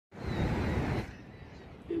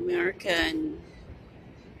American,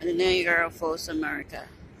 the Niagara Falls, America.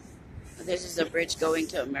 This is the bridge going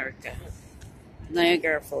to America.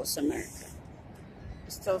 Niagara Falls, America.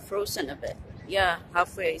 It's still frozen a bit. Yeah,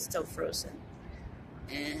 halfway it's still frozen.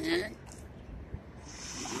 And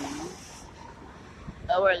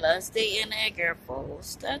our last day in Niagara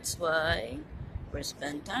Falls. That's why we're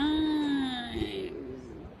spending time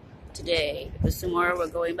today. Because tomorrow we're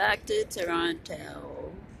going back to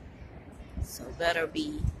Toronto. So better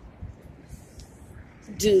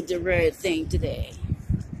do the right thing today.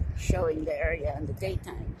 Showing the area in the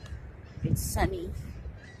daytime. It's sunny.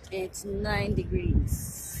 It's 9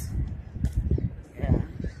 degrees. Yeah,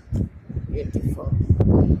 beautiful.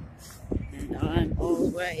 And I'm all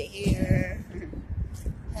right here.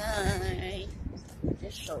 Hi.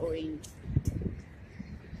 Just showing.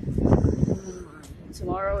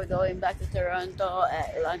 Tomorrow we're going back to Toronto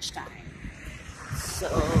at lunchtime. So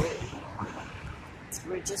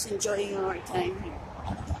we're just enjoying our time here.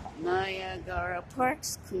 Niagara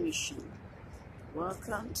Parks Commission.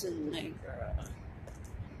 Welcome to Niagara.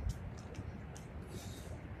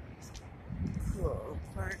 Cool.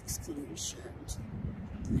 Parks Commission.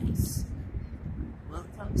 Nice.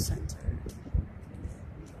 Welcome Center.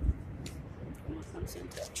 Welcome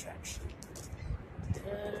Center attraction.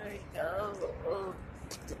 There you go. Oh,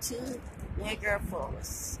 the two Niagara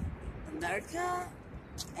Falls. America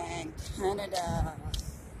and Canada.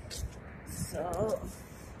 So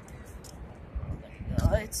there you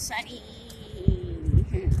go. It's sunny.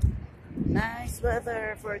 Nice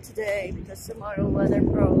weather for today because tomorrow weather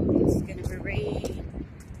prone is gonna be rain.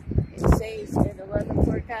 It says in the weather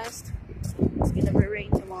forecast it's gonna be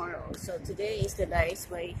rain tomorrow. So today is the nice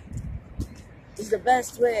way. It's the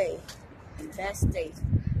best way and best day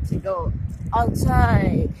to go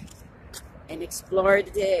outside and explore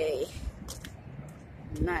the day.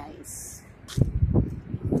 Nice.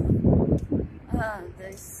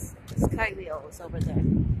 There's sky wheels over there.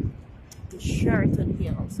 The Sheraton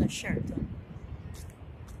Hills, Sheraton.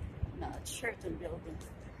 No, it's Sheraton building.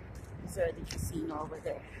 So the casino over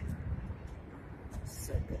there.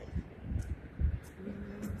 So good.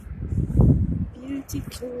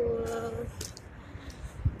 Beautiful.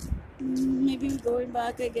 Maybe we're going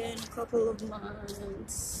back again in a couple of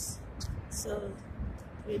months. So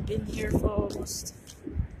we've been here for almost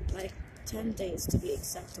like 10 days to be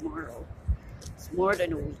exact tomorrow. It's more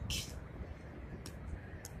than a week.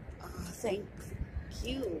 Thank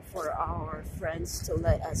you for our friends to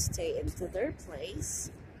let us stay into their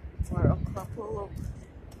place for a couple of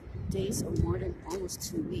days or more than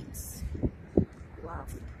almost 2 weeks. Wow,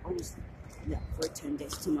 almost, yeah, for 10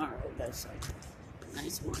 days tomorrow. That's a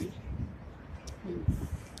nice one.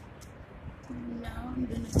 Now I'm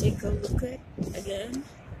gonna take a look at again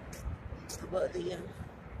about the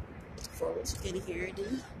falls. You can hear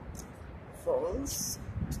the falls.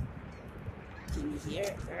 Can you hear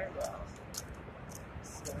it very well?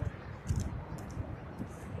 So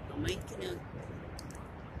I might gonna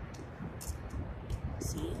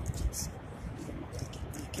see.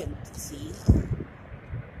 You can see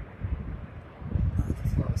the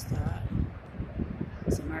falls that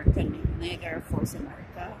it's American Niagara Falls,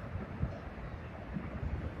 America.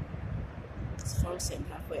 It's frozen,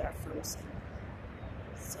 halfway are frozen.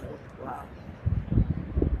 So wow,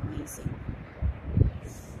 amazing.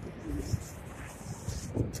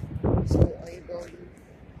 So are you going?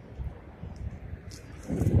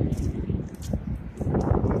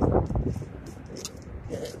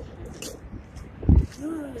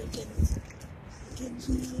 Oh, you can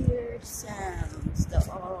hear the sounds, the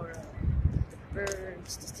aura, the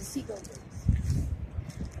birds, just the seagull birds.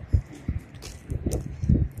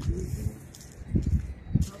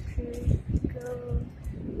 Okay, go.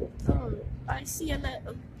 Oh, I see a lot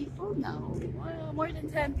of people now. Well, more than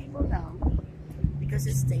 10 people now. Because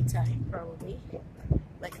it's daytime, probably.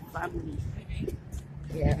 Like a family.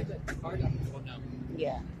 Yeah. Give me that card. I'm going now.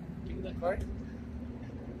 Yeah. Give me that card.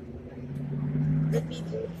 Let me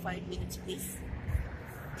do 5 minutes, please.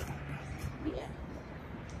 Yeah.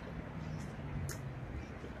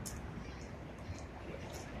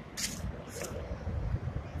 So,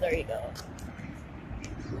 there you go.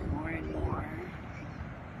 More and more.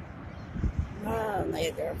 Wow,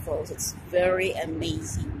 Niagara Falls. It's very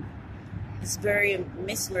amazing. It's very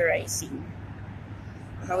mesmerizing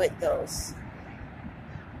how it goes.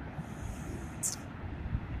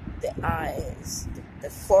 The eyes, the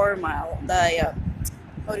formal, how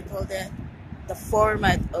do you call that? The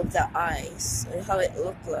format of the eyes, how it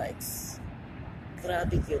looks like.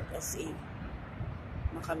 Grabe cute kasi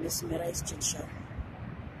makamesmerize din siya.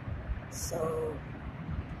 So,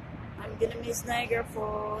 I'm gonna miss Niagara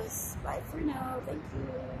Falls. Bye for now. Thank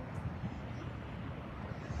you.